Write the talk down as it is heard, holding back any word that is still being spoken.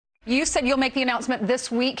You said you'll make the announcement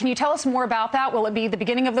this week. Can you tell us more about that? Will it be the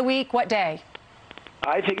beginning of the week? What day?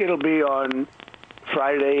 I think it'll be on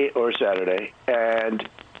Friday or Saturday, and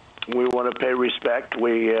we want to pay respect.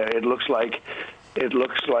 It looks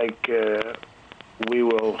like we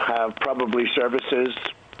will have probably services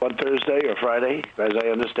on Thursday or Friday, as I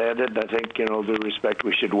understand it. I think, due respect,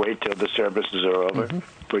 we should wait till the services are over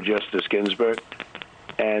for Justice Ginsburg.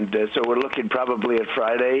 And so we're looking probably at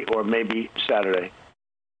Friday or maybe Saturday.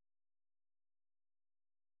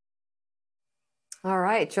 All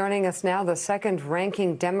right. Joining us now, the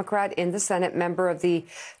second-ranking Democrat in the Senate, member of the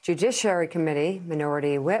Judiciary Committee,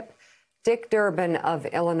 Minority Whip, Dick Durbin of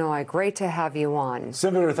Illinois. Great to have you on.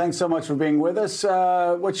 Senator, thanks so much for being with us.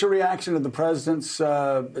 What's your reaction to the president's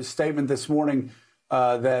statement this morning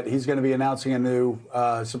that he's going to be announcing a new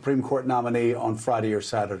Supreme Court nominee on Friday or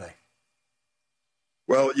Saturday?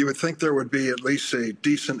 Well, you would think there would be at least a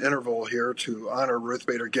decent interval here to honor Ruth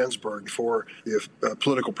Bader Ginsburg before the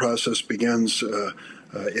political process begins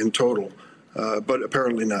in total, but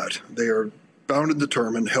apparently not. They are bound and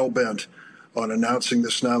determined, hell-bent on announcing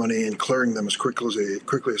this nominee and clearing them as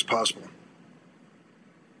quickly as possible.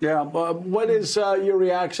 Yeah, what is your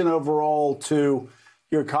reaction overall to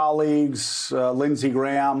your colleagues, Lindsey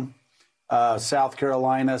Graham, South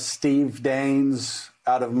Carolina, Steve Daines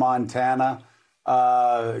out of Montana,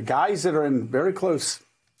 guys that are in very close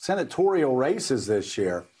senatorial races this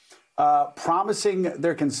year, promising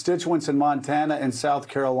their constituents in Montana and South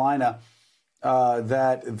Carolina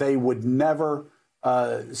that they would never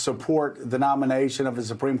support the nomination of a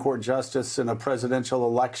Supreme Court justice in a presidential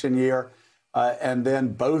election year, and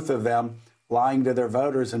then both of them lying to their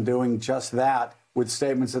voters and doing just that with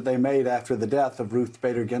statements that they made after the death of Ruth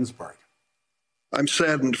Bader Ginsburg? I'm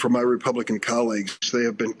saddened for my Republican colleagues. They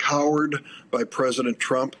have been cowed by President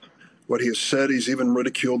Trump. What he has said, he's even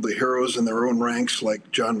ridiculed the heroes in their own ranks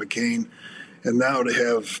like John McCain. And now to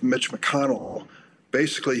have Mitch McConnell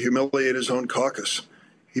basically humiliate his own caucus.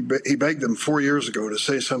 He begged them 4 years ago to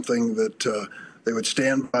say something that they would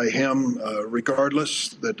stand by him regardless,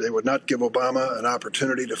 that they would not give Obama an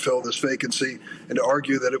opportunity to fill this vacancy, and to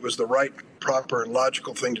argue that it was the right, proper, and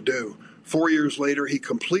logical thing to do. 4 years later, he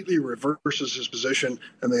completely reverses his position,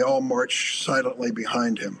 and they all march silently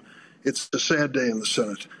behind him. It's a sad day in the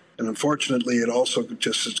Senate, and unfortunately, it also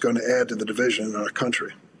just is going to add to the division in our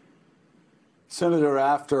country. Senator,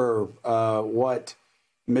 after what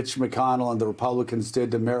Mitch McConnell and the Republicans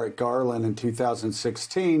did to Merrick Garland in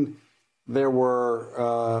 2016, there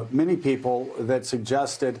were many people that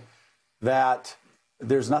suggested that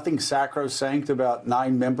there's nothing sacrosanct about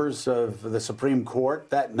 9 members of the Supreme Court.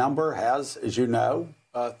 That number has, as you know,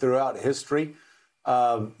 throughout history,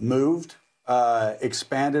 moved,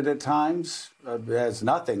 expanded at times. It has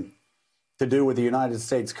nothing to do with the United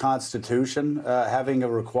States Constitution having a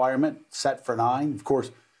requirement set for 9. Of course,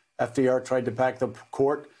 FDR tried to pack the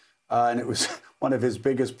court, and it was one of his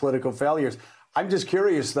biggest political failures. I'm just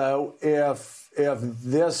curious, though, if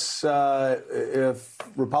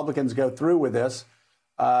Republicans go through with this,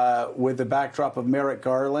 with the backdrop of Merrick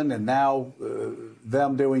Garland and now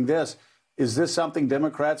them doing this, is this something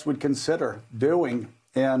Democrats would consider doing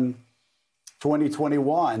in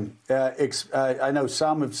 2021? I know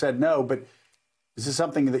some have said no, but is this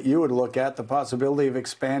something that you would look at, the possibility of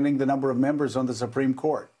expanding the number of members on the Supreme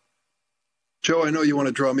Court? Joe, I know you want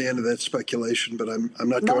to draw me into that speculation, but I'm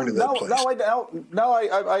not going to that place.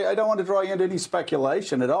 I don't want to draw you into any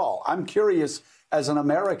speculation at all. I'm curious, as an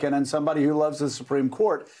American and somebody who loves the Supreme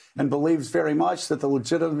Court and believes very much that the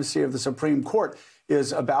legitimacy of the Supreme Court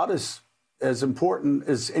is about as important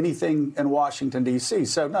as anything in Washington, D.C.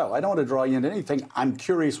 So, no, I don't want to draw you into anything. I'm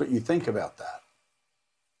curious what you think about that.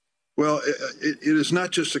 Well, it is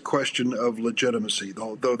not just a question of legitimacy,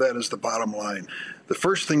 though that is the bottom line. The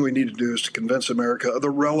first thing we need to do is to convince America of the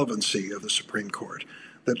relevancy of the Supreme Court,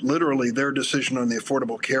 that literally their decision on the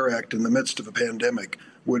Affordable Care Act in the midst of a pandemic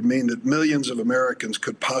would mean that millions of Americans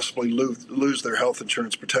could possibly lose their health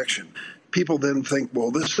insurance protection. People then think, well,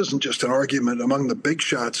 this isn't just an argument among the big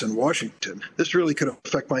shots in Washington. This really could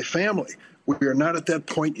affect my family. We are not at that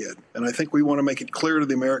point yet, and I think we want to make it clear to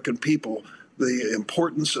the American people the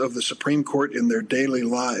importance of the Supreme Court in their daily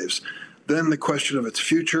lives. Then the question of its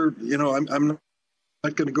future, I'm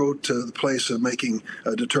not going to go to the place of making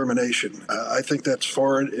a determination. I think that's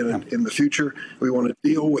far in the future. We want to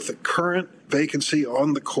deal with the current vacancy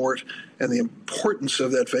on the court and the importance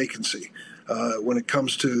of that vacancy when it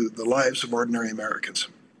comes to the lives of ordinary Americans.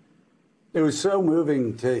 It was so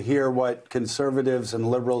moving to hear what conservatives and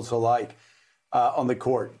liberals alike on the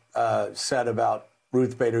court said about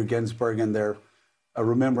Ruth Bader Ginsburg and their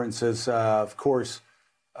remembrances. Of course,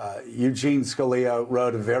 Eugene Scalia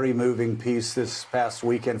wrote a very moving piece this past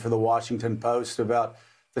weekend for the Washington Post about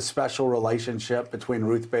the special relationship between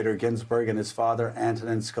Ruth Bader Ginsburg and his father,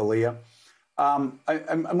 Antonin Scalia. I'm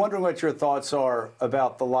wondering what your thoughts are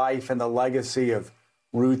about the life and the legacy of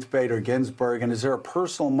Ruth Bader Ginsburg, and is there a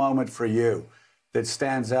personal moment for you that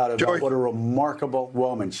stands out about what a remarkable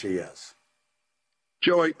woman she is?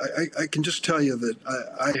 Joe, I can just tell you that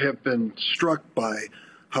I have been struck by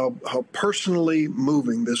how personally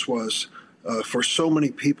moving this was for so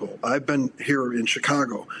many people. I've been here in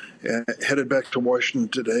Chicago, headed back to Washington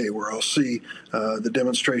today, where I'll see the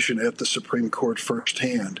demonstration at the Supreme Court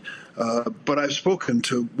firsthand. But I've spoken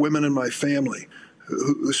to women in my family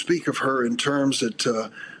who speak of her in terms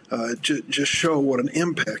that just show what an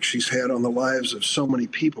impact she's had on the lives of so many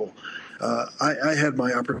people. I had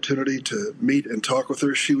my opportunity to meet and talk with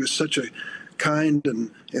her. She was such a kind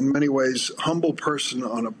and, in many ways, humble person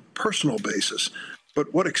on a personal basis.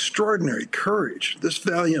 But what extraordinary courage. This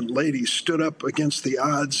valiant lady stood up against the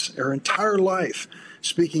odds her entire life,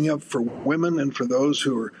 speaking up for women and for those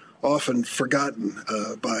who are often forgotten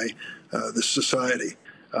by this society.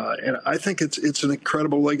 And I think it's an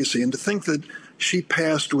incredible legacy. And to think that she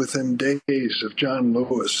passed within days of John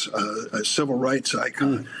Lewis, a civil rights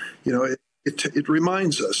icon, it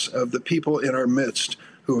reminds us of the people in our midst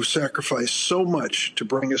who have sacrificed so much to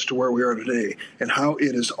bring us to where we are today, and how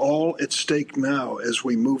it is all at stake now as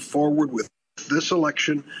we move forward with this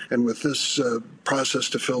election and with this process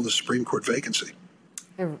to fill the Supreme Court vacancy.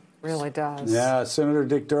 It really does. Yeah, Senator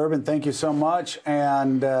Dick Durbin, thank you so much,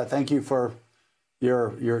 and thank you for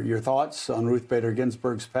your thoughts on Ruth Bader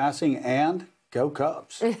Ginsburg's passing, and go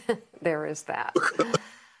Cubs. There is that.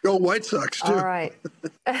 Go White Sox, too. All right.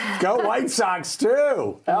 Go White Sox,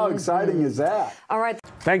 too. How exciting is that? All right.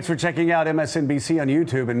 Thanks for checking out MSNBC on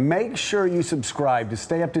YouTube, and make sure you subscribe to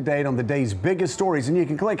stay up to date on the day's biggest stories. And you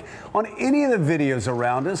can click on any of the videos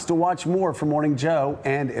around us to watch more from Morning Joe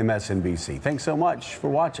and MSNBC. Thanks so much for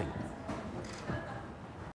watching.